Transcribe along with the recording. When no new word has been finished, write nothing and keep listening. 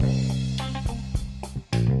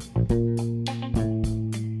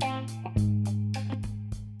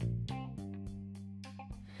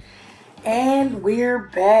We're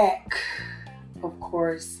back. Of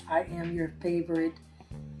course, I am your favorite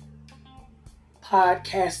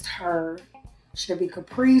podcaster, Chevy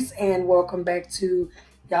Caprice, and welcome back to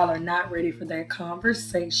Y'all Are Not Ready for That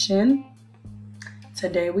Conversation.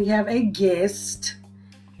 Today we have a guest,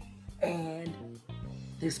 and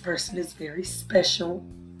this person is very special.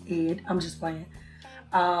 Ed, I'm just playing.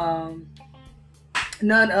 None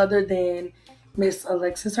other than Miss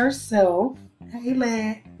Alexis herself. Hey,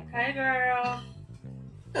 Led. Hey, girl.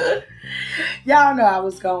 Y'all know I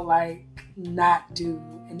was gonna not do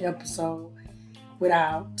an episode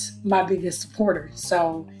without my biggest supporter.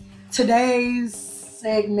 So today's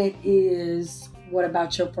segment is What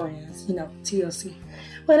About Your Friends? You know, TLC.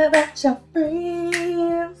 What about your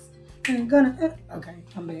friends? Okay,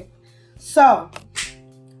 I'm back. So,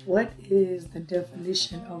 what is the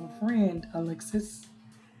definition of a friend, Alexis?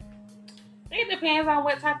 It depends on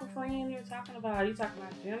what type of friend you're talking about. Are you talking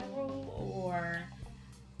about general or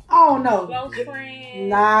no. Close friends?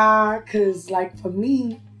 Nah, because for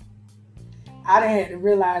me, I done had to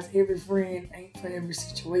realize every friend ain't for every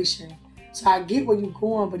situation. So I get where you're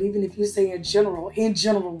going, but even if you say in general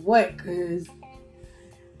what? Because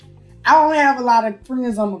I don't have a lot of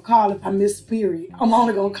friends I'm going to call if I miss a period. I'm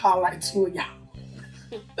only going to call 2 of y'all.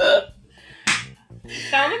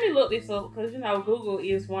 So let me look this up because Google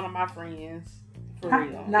is one of my friends for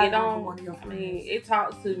real. Not one of your friends. I mean, it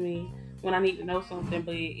talks to me when I need to know something,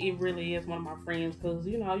 but it really is one of my friends because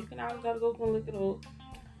you can always go to Google and look it up.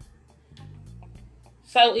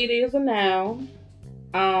 So it is a noun.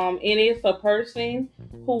 It is a person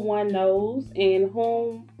who one knows and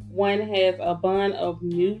whom one has a bond of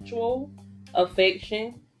mutual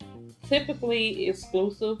affection, typically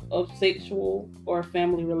exclusive of sexual or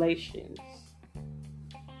family relations.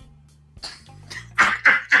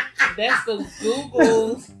 That's the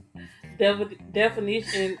Google's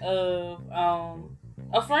definition of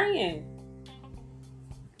a friend.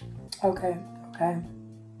 Okay.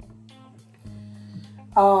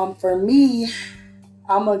 For me,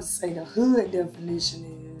 I'm going to say the hood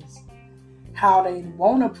definition is how they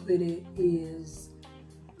want to put it is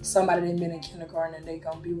somebody they've been in kindergarten and they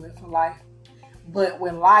going to be with for life. But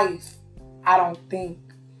with life, I don't think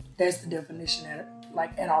that's the definition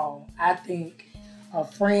at all. I think a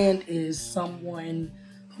friend is someone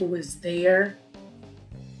who is there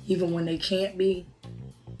even when they can't be,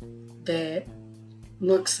 that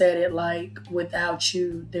looks at it like without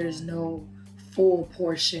you, there's no full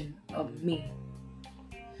portion of me.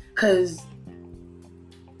 Because,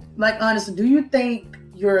 honestly, do you think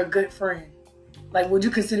you're a good friend? Would you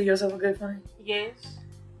consider yourself a good friend? Yes.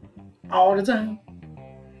 All the time?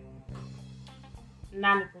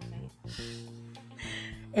 90%.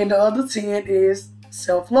 And the other 10 is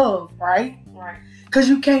self-love, right? Right. Because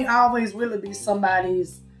you can't always really be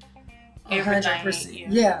somebody's 100%.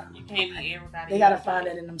 Yeah. You can't be everybody. They got to find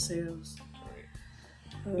that in themselves.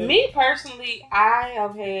 Me personally, I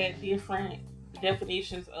have had different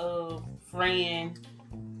definitions of friend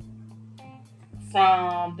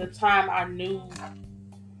from the time I knew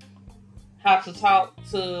how to talk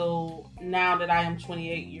to now that I am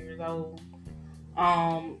 28 years old.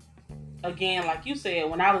 Again, like you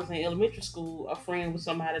said, when I was in elementary school, a friend was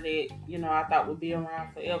somebody that, I thought would be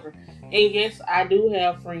around forever. And yes, I do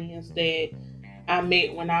have friends that I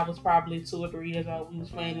met when I was probably 2 or 3 years old. We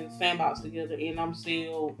was playing in the sandbox together, and I'm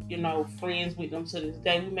still, friends with them to this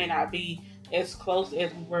day. We may not be as close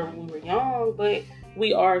as we were when we were young, but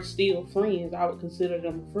we are still friends. I would consider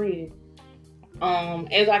them a friend.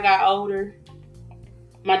 As I got older,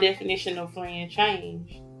 my definition of friend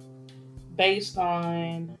changed based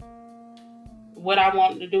on what I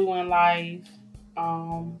wanted to do in life,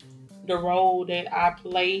 the role that I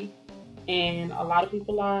play in a lot of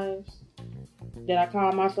people's lives that I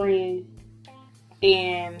call my friend,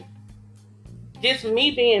 and just me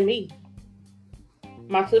being me,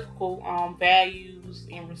 my typical values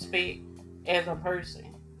and respect as a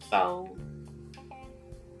person. So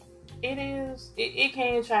it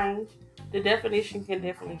can change. The definition can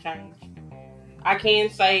definitely change. I can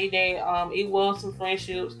say that it was some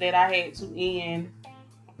friendships that I had to end,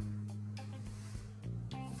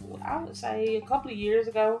 I would say a couple of years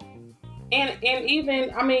ago. And even,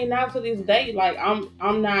 now to this day, I'm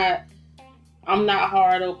not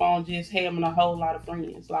hard up on just having a whole lot of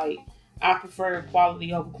friends. I prefer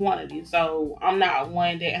quality over quantity. So I'm not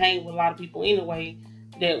one that hang with a lot of people anyway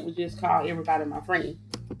that would just call everybody my friend.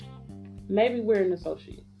 Maybe we're an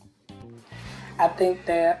associate. I think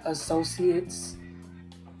that associates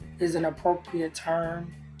is an appropriate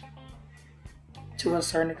term to a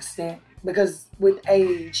certain extent, because with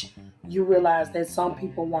age, you realize that some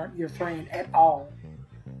people weren't your friend at all.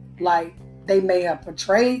 they may have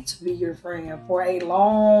portrayed to be your friend for a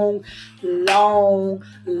long, long,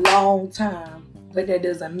 long time. But that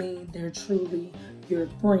doesn't mean they're truly your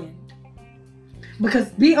friend. Because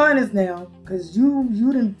be honest now, because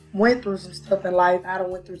you done went through some stuff in life. I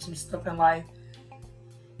done went through some stuff in life.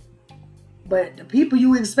 But the people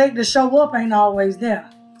you expect to show up ain't always there.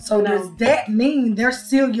 So does that mean they're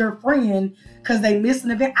still your friend because they missed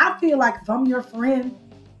an event? I feel like if I'm your friend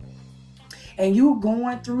and you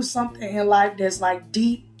going through something in life that's like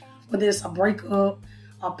deep, whether it's a breakup,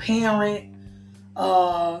 a parent,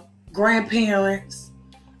 grandparents,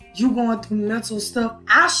 you going through mental stuff,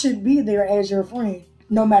 I should be there as your friend,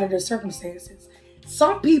 no matter the circumstances.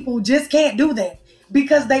 Some people just can't do that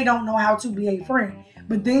because they don't know how to be a friend.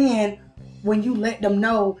 But then when you let them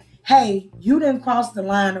know, hey, you didn't cross the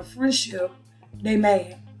line of friendship, they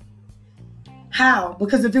mad. How?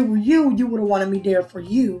 Because if it were you, you would have wanted me there for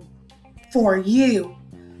you. For you.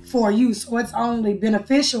 So it's only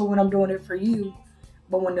beneficial when I'm doing it for you.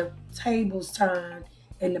 But when the tables turn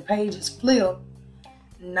and the pages flip,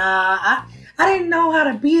 nah, I didn't know how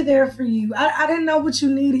to be there for you. I didn't know what you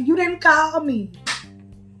needed. You didn't call me.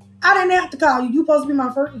 I didn't have to call you. You supposed to be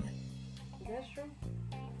my friend. That's true.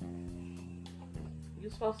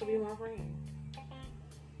 You're supposed to be my friend.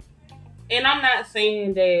 And I'm not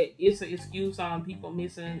saying that it's an excuse on people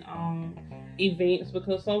missing events,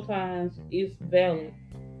 because sometimes it's valid.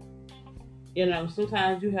 You know,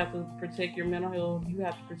 sometimes you have to protect your mental health. You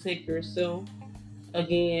have to protect yourself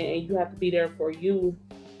again, and you have to be there for you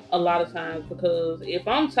a lot of times, because if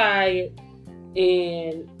I'm tired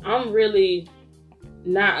and I'm really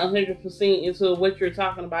not 100% into what you're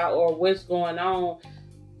talking about or what's going on,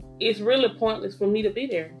 it's really pointless for me to be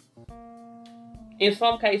there in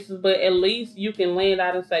some cases. But at least you can lend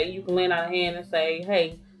out a hand and say,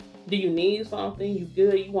 hey, do you need something? You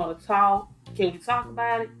good? You want to talk? Can we talk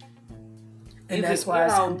about it? And that's why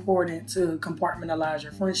it's important to compartmentalize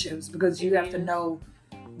your friendships, because you have to know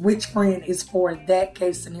which friend is for that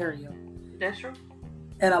case scenario. That's true.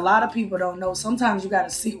 And a lot of people don't know. Sometimes you got to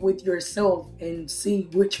sit with yourself and see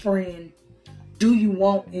which friend do you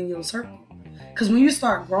want in your circle. Because when you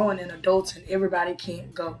start growing in adulting, everybody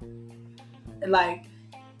can't go. Like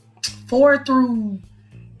 4 through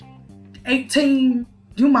 18,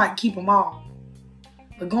 you might keep them all.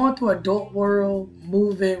 But going through adult world,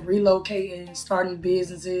 moving, relocating, starting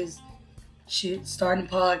businesses, starting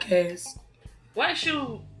podcasts. Once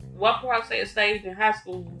you walk across that stage in high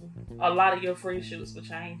school, a lot of your friendships will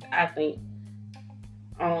change, I think.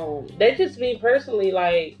 That just me personally,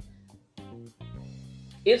 like,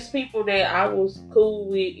 it's people that I was cool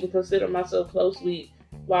with and consider myself close with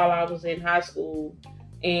while I was in high school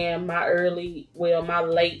and my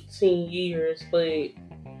late teen years, but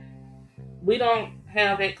we don't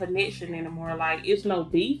have that connection anymore. Like, it's no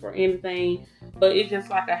beef or anything, but it's just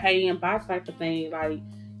like a hey and bye type of thing. Like,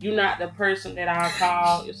 you're not the person that I'll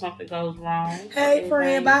call if something goes wrong. Hey,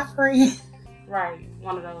 friend, bye, friend. Right,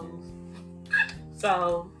 one of those.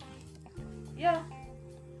 So, yeah,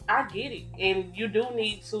 I get it. And you do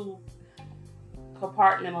need to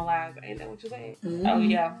compartmentalize. Ain't that what you said? Mm-hmm. Oh,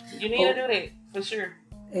 yeah. You need to do that, for sure.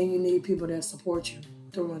 And you need people that support you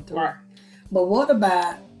through and through. Right. But what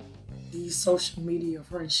about these social media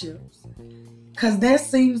friendships? Because that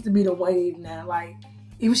seems to be the wave now. Like,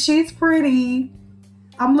 if she's pretty,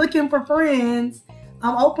 I'm looking for friends.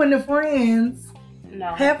 I'm open to friends.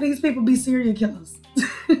 No. Half these people be serial killers.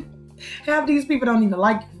 Half these people don't even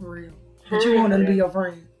like you for real. But you want them to be your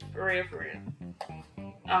friend. For real.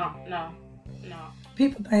 No.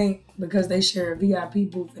 People think because they share a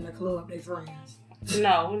VIP booth in the club, they friends.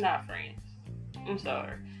 No, we're not friends. I'm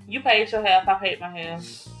sorry. You paid your half, I paid my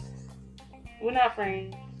half. We're not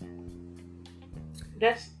friends.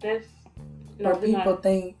 That's no, but people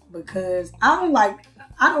think because I don't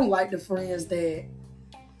like the friends that,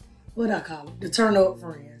 what I call it, the turn up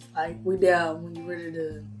friends. Like, we there when you ready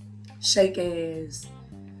to shake ass.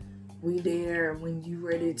 We there when you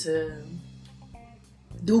ready to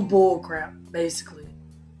do bull crap, basically.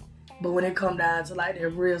 But when it come down to like that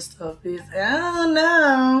real stuff, it's, I don't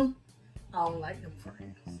know. I don't like them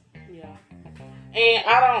friends. Yeah. And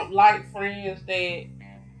I don't like friends that,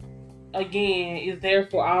 again, is there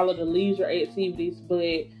for all of the leisure activities,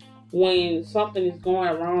 but when something is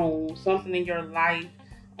going wrong, something in your life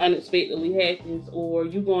unexpectedly happens, or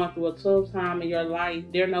you going through a tough time in your life,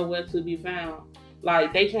 they're nowhere to be found.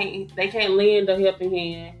 Like, they can't lend a helping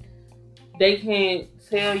hand. They can't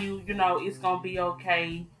tell you, it's gonna be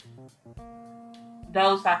okay.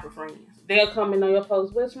 Those type of friends. They'll come in on your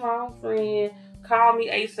post. What's wrong, friend? Call me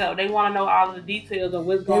ASAP. They want to know all of the details of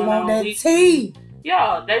what's going on. They want that tea.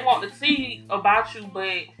 Yeah, they want the tea about you,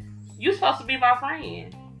 but You supposed to be my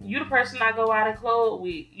friend. You the person I go out and club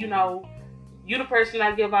with. You know, you the person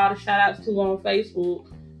I give all the shout outs to on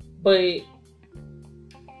Facebook. But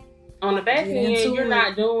on the back end, you're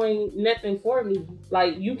not doing nothing for me.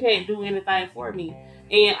 Like, you can't do anything for me.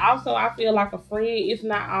 And also, I feel like a friend, it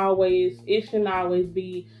shouldn't always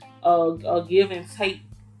be a give and take.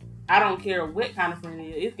 I don't care what kind of friend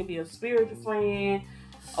it is. It can be a spiritual friend,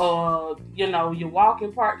 or, you know, your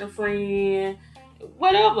walking partner friend,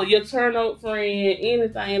 whatever, your turn up friend,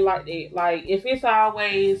 anything like that. Like, if it's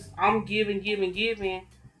always, I'm giving,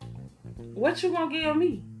 what you gonna give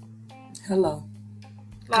me? Hello.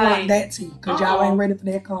 Like, that too, because y'all ain't ready for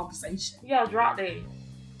that conversation. Yeah, drop that.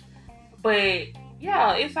 But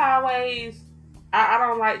yeah, it's always, I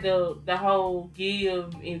don't like the whole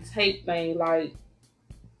give and take thing. Like,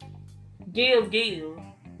 give.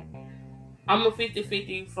 I'm a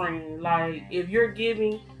 50-50 friend. Like, if you're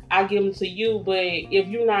giving, I give them to you. But if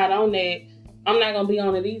you're not on that, I'm not gonna be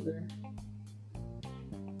on it either.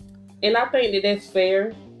 And I think that that's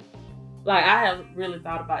fair. Like, I have really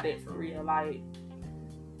thought about that for real. Like,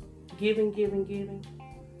 giving.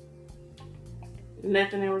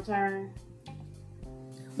 Nothing in return.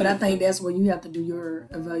 But I think that's where you have to do your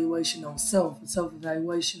evaluation on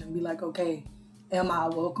self-evaluation, and be like, okay, am I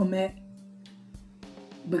welcome at?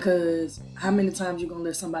 Because how many times you gonna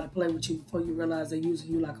let somebody play with you before you realize they're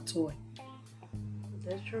using you like a toy?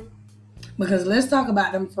 That's true. Because let's talk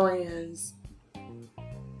about them friends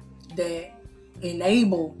that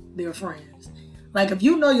enable their friends. Like, if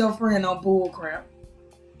you know your friend on bull crap,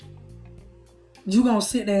 you gonna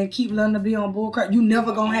sit there and keep letting them be on bull crap. You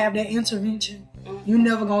never gonna have that intervention. You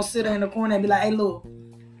never gonna sit there in the corner and be like, hey, look,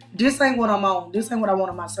 this ain't what I'm on. This ain't what I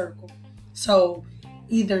want in my circle. So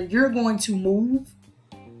either you're going to move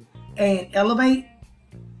and elevate,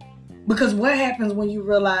 because what happens when you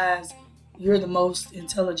realize you're the most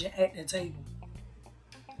intelligent at the table?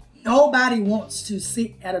 Nobody wants to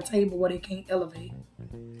sit at a table where they can't elevate.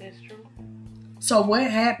 That's true. So what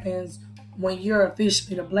happens when you're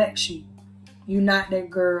officially the black sheep? You're not that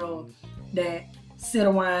girl that sit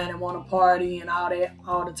around and want to party and all that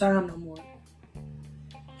all the time no more.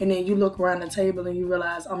 And then you look around the table and you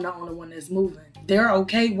realize I'm the only one that's moving. They're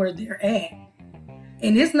okay where they're at.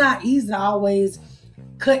 And it's not easy to always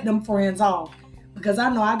cut them friends off. Because I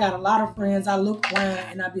know I got a lot of friends, I look around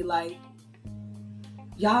and I be like,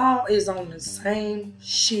 y'all is on the same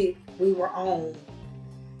shit we were on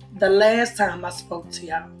the last time I spoke to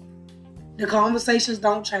y'all. The conversations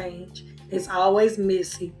don't change. It's always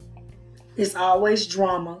messy. It's always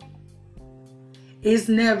drama. It's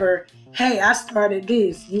never, hey, I started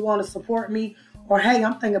this. You want to support me? Or, hey,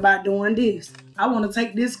 I'm thinking about doing this. I want to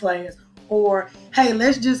take this class. Or, hey,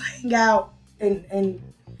 let's just hang out and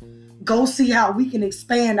go see how we can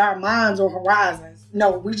expand our minds or horizons.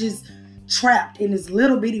 No, we just trapped in this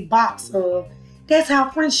little bitty box of, that's how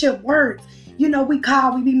friendship works. You know, we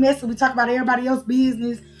be messing, we talk about everybody else's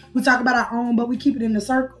business. We talk about our own, but we keep it in the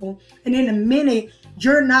circle. And in a minute,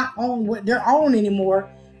 you're not on what they're on anymore,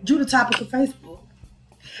 you the topic of Facebook.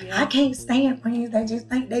 Yeah. I can't stand friends that just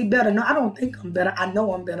think they better. No, I don't think I'm better. I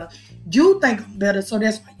know I'm better. You think I'm better, so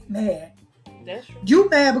that's why you're mad. That's true. You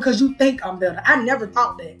mad because you think I'm better. I never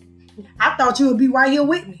thought that. I thought you would be right here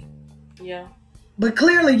with me. Yeah. But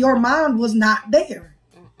clearly your mind was not there.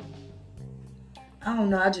 I don't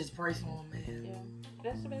know. I just pray for him, man. Yeah.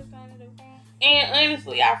 That's the best thing to do. And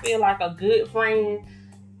honestly, I feel like a good friend,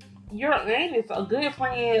 you're honest. A good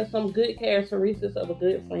friend, some good characteristics of a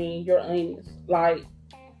good friend, you're honest. Like,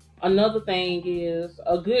 another thing is,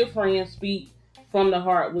 a good friend speaks from the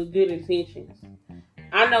heart with good intentions.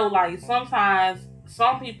 I know, like, sometimes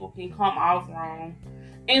some people can come off wrong.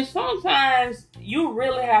 And sometimes you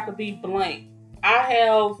really have to be blunt. I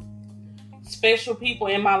have special people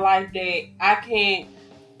in my life that I can't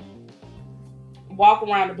walk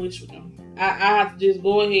around the bush with them. I have to just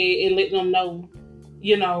go ahead and let them know,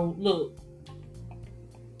 you know, look,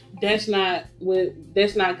 that's not good.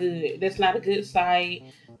 That's not a good sight.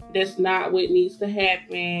 That's not what needs to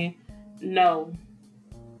happen. No.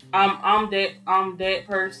 I'm that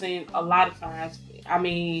person a lot of times. I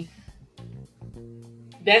mean,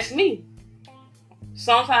 that's me.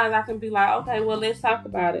 Sometimes I can be like, okay, well, let's talk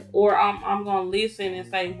about it. Or I'm gonna listen and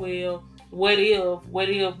say, well, what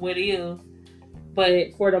if?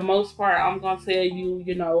 But for the most part, I'm going to tell you,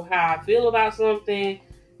 you know, how I feel about something.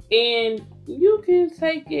 And you can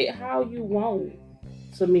take it how you want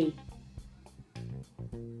to me.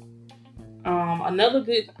 Another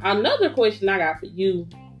question I got for you,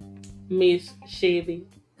 Miss Chevy.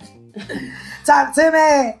 Talk to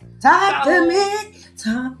me. Talk to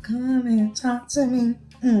me. Talk to me.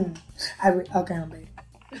 Okay, I'm back.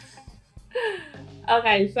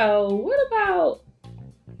 Okay, so what about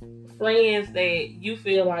friends that you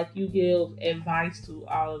feel like you give advice to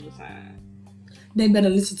all of the time? They better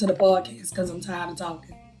listen to the podcast because I'm tired of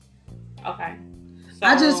talking. Okay. So,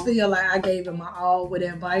 I just feel like I gave them my all with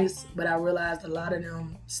advice, but I realized a lot of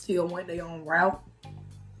them still went their own route.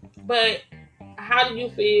 But how do you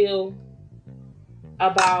feel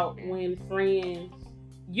about when friends,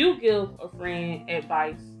 you give a friend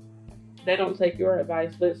advice, they don't take your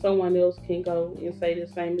advice, but someone else can go and say the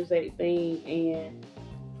same exact thing and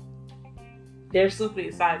they're super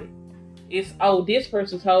excited? It's, oh, this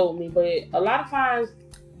person told me, but a lot of times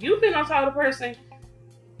you've been on told a person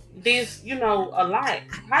this, a lot.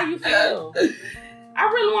 How you feel? I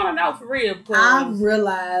really want to know for real. Because I've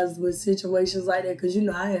realized with situations like that, because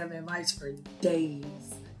I have advice for days.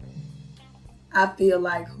 I feel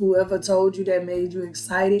like whoever told you that made you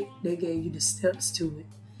excited, they gave you the steps to it.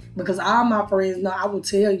 Because all my friends know I will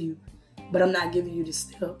tell you, but I'm not giving you the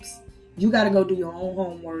steps. You got to go do your own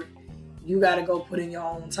homework. You got to go put in your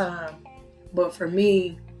own time. But for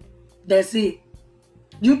me, that's it.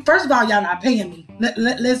 First of all, y'all not paying me.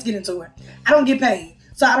 Let's get into it. I don't get paid.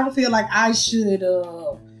 So I don't feel like I should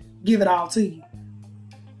give it all to you.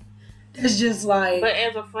 That's just like... But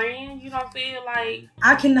as a friend, you don't feel like...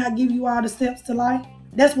 I cannot give you all the steps to life.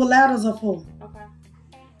 That's what ladders are for. Okay.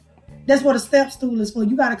 That's what a step stool is for.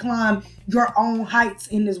 You got to climb your own heights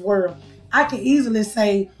in this world. I can easily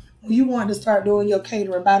say, when you want to start doing your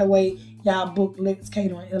catering, by the way, y'all book Lex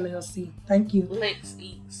Catering LLC. Thank you. Lex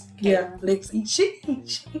Eats. Yeah, Lex Eats. She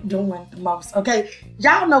doing the most. Okay,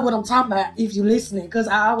 y'all know what I'm talking about if you're listening, because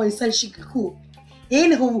I always say she can cook.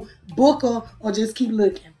 Anywho, book her or just keep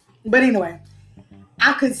looking. But anyway,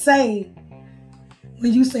 I could say,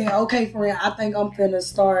 when you say, okay, friend, I think I'm finna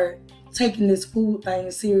start taking this food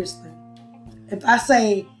thing seriously. If I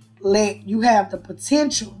say, you have the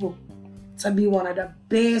potential to be one of the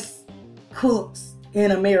best cooks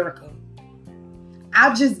in America,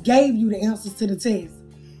 I just gave you the answers to the test.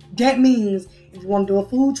 That means if you want to do a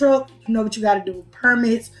food truck, you know what you got to do.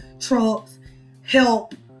 Permits, trucks,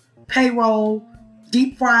 help, payroll,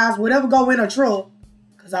 deep fries, whatever go in a truck.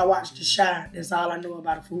 Because I watched The Shine. That's all I know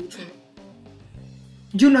about a food truck.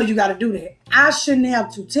 You know you got to do that. I shouldn't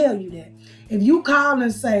have to tell you that. If you call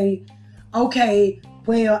and say, okay,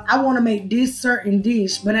 well, I want to make this certain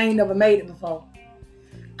dish, but I ain't never made it before.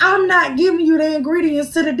 I'm not giving you the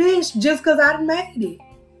ingredients to the dish just because I done made it.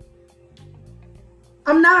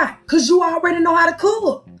 I'm not. Because you already know how to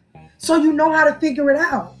cook. So you know how to figure it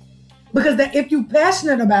out. Because if you're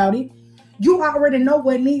passionate about it, you already know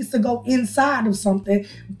what needs to go inside of something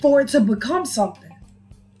for it to become something.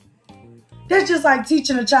 That's just like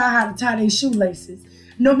teaching a child how to tie their shoelaces.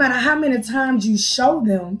 No matter how many times you show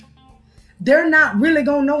them, they're not really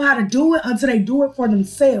going to know how to do it until they do it for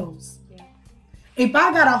themselves. Yeah. If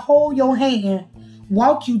I got to hold your hand,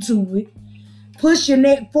 walk you to it, push your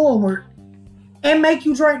neck forward, and make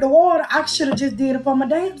you drink the water, I should have just did it for my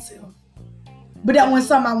damn self. But that wasn't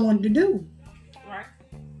something I wanted to do. Right.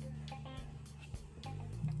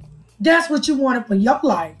 That's what you wanted for your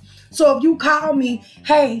life. So if you call me,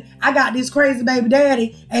 hey, I got this crazy baby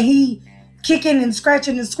daddy, and he kicking and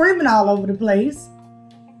scratching and screaming all over the place,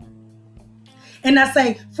 and I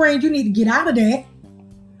say, friend, you need to get out of that.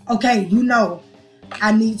 Okay,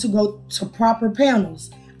 I need to go to proper panels.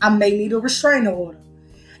 I may need a restraining order.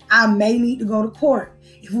 I may need to go to court.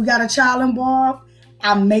 If we got a child involved,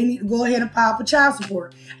 I may need to go ahead and file for child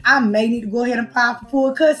support. I may need to go ahead and file for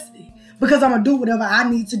full custody because I'm going to do whatever I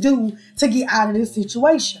need to do to get out of this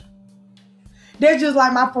situation. They're just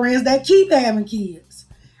like my friends that keep having kids.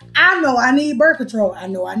 I know I need birth control. I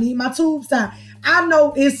know I need my tubes tied. I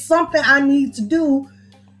know it's something I need to do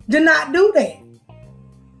to not do that.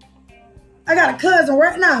 I got a cousin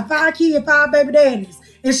right now, 5 kids, 5 baby daddies.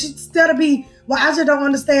 And she instead of be, well, I just don't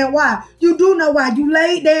understand why. You do know why. You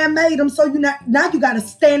laid there and made them, so now you got to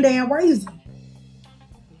stand there and raise them.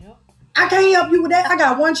 Yep. I can't help you with that. I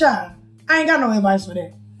got one child. I ain't got no advice for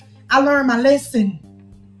that. I learned my lesson.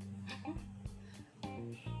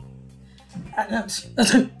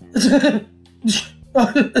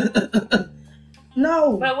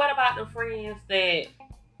 No. But what about the friends that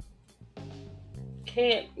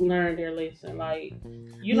can't learn their lesson? Like,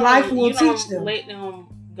 life will teach them. Let them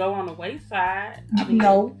go on the wayside.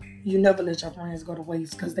 No, you never let your friends go to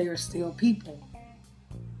waste because they are still people.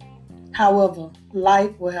 However,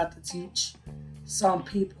 life will have to teach some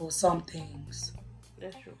people some things.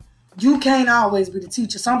 That's true. You can't always be the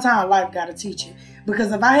teacher. Sometimes life got to teach you.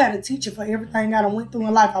 Because if I had a teacher for everything I went through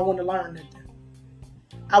in life, I wouldn't have learned nothing.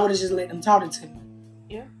 I would have just let them taught it to me.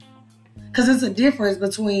 Yeah. Because it's a difference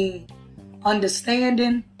between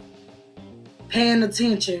understanding paying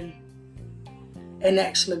attention and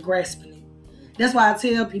actually grasping it. That's why I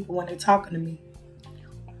tell people when they're talking to me,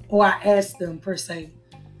 or I ask them per se,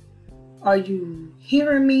 are you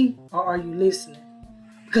hearing me or are you listening?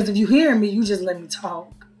 Because if you're hearing me, you just let me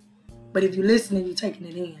talk. But if you're listening, you're taking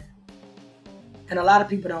it in. And a lot of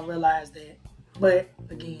people don't realize that. But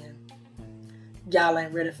again, y'all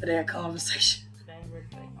ain't ready for that conversation. They ain't ready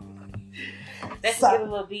for that conversation. That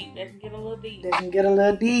can get a little deep. That can get a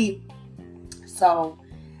little deep. So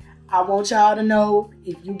I want y'all to know,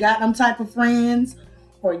 if you got them type of friends,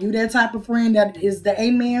 or you that type of friend that is the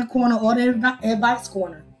amen corner or the advice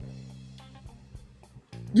corner,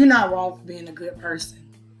 you're not wrong for being a good person.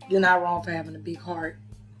 You're not wrong for having a big heart.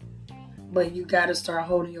 But you got to start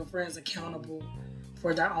holding your friends accountable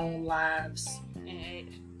for their own lives.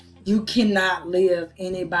 You cannot live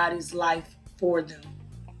anybody's life for them.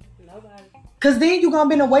 Nobody. Because then you're going to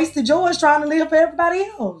be in a wasted yours trying to live for everybody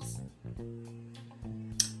else.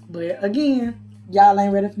 But again, y'all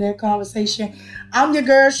ain't ready for that conversation. I'm your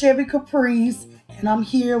girl, Chevy Caprice, and I'm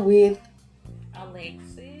here with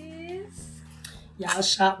Alexis. Y'all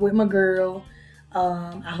shop with my girl.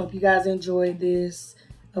 I hope you guys enjoyed this.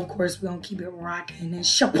 Of course, we're going to keep it rocking and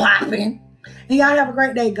shapopping. And y'all have a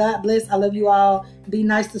great day. God bless. I love you all. Be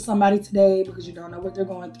nice to somebody today because you don't know what they're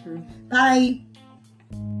going through. Bye.